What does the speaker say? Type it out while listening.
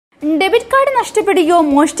Debit card നഷ്ടപ്പെടുകയോ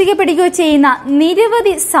മോഷ്ടിക്കപ്പെടുകയോ ചെയ്യുന്ന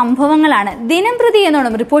നിരവധി സംഭവങ്ങളാണ് ദിനംപ്രതി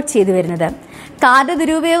എന്നോണം റിപ്പോർട്ട് ചെയ്തു വരുന്നത്. കാർഡ്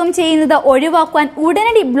ദുരുപയോഗം ചെയ്യുന്നത് ഒഴിവാക്കുവാൻ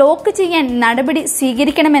ഉടനടി ബ്ലോക്ക് ചെയ്യാൻ നടപടി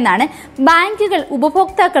സ്വീകരിക്കണമെന്നാണ് ബാങ്കുകൾ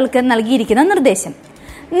ഉപഭോക്താക്കൾക്ക് നൽകിയിരിക്കുന്ന നിർദ്ദേശം.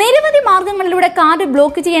 നിരവധി മാർഗങ്ങളിലൂടെ കാർഡ്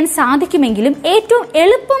ബ്ലോക്ക് ചെയ്യാൻ സാധിക്കുമെങ്കിലും ഏറ്റവും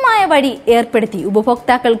എളുപ്പമായ വഴി ഏർപ്പെടുത്തി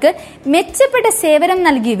ഉപഭോക്താക്കൾക്ക് മെച്ചപ്പെട്ട സേവനം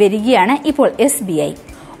നൽകി വരികയാണ് ഇപ്പോൾ SBI.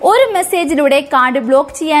 ഒരു മെസ്സേജിലൂടെ കാർഡ്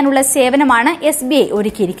ബ്ലോക്ക് ചെയ്യാനുള്ള സേവനമാണ് SBI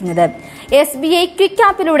ഒരുക്കിയിരിക്കുന്നത്. SBI ക്വിക്ക്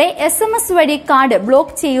ആപ്പിലൂടെ SMS വഴി കാർഡ്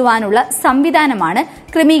ബ്ലോക്ക് ചെയ്യുവാനുള്ള സംവിധാനമാണ്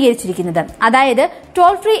ക്രമീകരിച്ചിരിക്കുന്നത്. അതായത്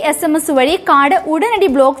ടോൾ ഫ്രീ SMS വഴി കാർഡ് ഉടനടി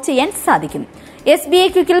ബ്ലോക്ക് ചെയ്യാൻ സാധിക്കും. SBI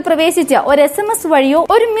ക്വിക്കിൽ പ്രവേശിച്ച് ഒരു SMS വഴിയോ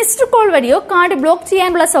ഒരു മിസ്ഡ് കോൾ വഴിയോ കാർഡ് ബ്ലോക്ക്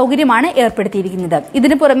ചെയ്യാനുള്ള സൗകര്യമാണ് ഏർപ്പെടുത്തിയിരിക്കുന്നത്.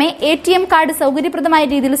 ഇതിനു പുറമെ ATM കാർഡ് സൗകര്യപ്രദമായ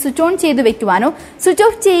രീതിയിൽ സ്വിച്ച് ഓൺ ചെയ്തു വെക്കുവാനോ സ്വിച്ച്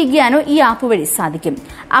ഓഫ് ചെയ്യുകയാനോ ഈ ആപ്പ് വഴി സാധിക്കും.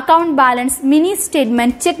 Account balance, mini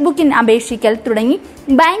statement, check ബുക്കിന് അപേക്ഷിക്കൽ തുടങ്ങി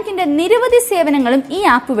ബാങ്കിന്റെ നിരവധി സേവനങ്ങളും ഈ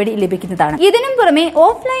ആപ്പ് വഴി ലഭിക്കുന്നതാണ്. ഇതിനും പുറമെ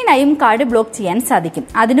ഓഫ്ലൈനായും കാർഡ് ബ്ലോക്ക് ചെയ്യാൻ സാധിക്കും.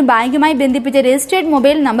 അതിന് ബാങ്കുമായി ബന്ധിപ്പിച്ച രജിസ്റ്റേർഡ്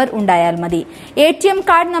മൊബൈൽ നമ്പർ ഉണ്ടായാൽ മതി. ATM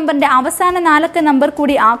കാർഡ് നമ്പറിന്റെ അവസാന 4 അക്ക നമ്പർ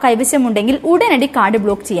കൂടി കൈവശമുണ്ടെങ്കിൽ ഉടനടി കാർഡ്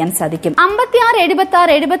ബ്ലോക്ക് ചെയ്യാൻ സാധിക്കും.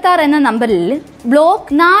 567676 എന്ന നമ്പറിൽ ബ്ലോക്ക്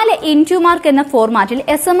 4 ഇൻടു മാർക്ക് എന്ന ഫോർമാറ്റിൽ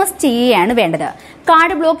SMS ചെയ്യുകയാണ് വേണ്ടത്.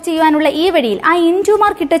 കാർഡ് ബ്ലോക്ക് ചെയ്യുവാനുള്ള ഈ വഴിയിൽ ആ ഇൻടു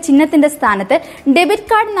മാർക്ക് ഇട്ട ചിഹ്നത്തിന്റെ സ്ഥാനത്ത് ഡെബിറ്റ്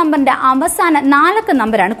കാർഡ് നമ്പറിന്റെ അവസാന 4 അക്ക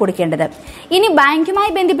നമ്പറാണ് കൊടുക്കേണ്ടത്. ഇനി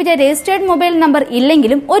ബാങ്കുമായി ബന്ധിപ്പിച്ച രജിസ്റ്റേർഡ് മൊബൈൽ നമ്പർ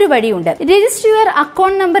ഇല്ലെങ്കിലും ഒരു വഴിയുണ്ട്. രജിസ്റ്റർ യുവർ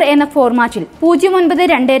അക്കൗണ്ട് നമ്പർ എന്ന ഫോർമാറ്റിൽ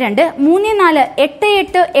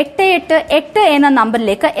 0922348888 എന്ന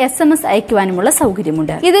നമ്പറിലേക്ക് SMS അയക്കുവാനുമുള്ള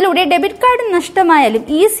സൗകര്യമുണ്ട്. ഇതിലൂടെ ഡെബിറ്റ് കാർഡ് നഷ്ടമായാലും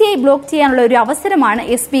ഈസിയായി ബ്ലോക്ക് ചെയ്യാനുള്ള ഒരു അവസരമാണ്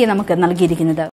SBI നമുക്ക് നൽകിയിരിക്കുന്നത്.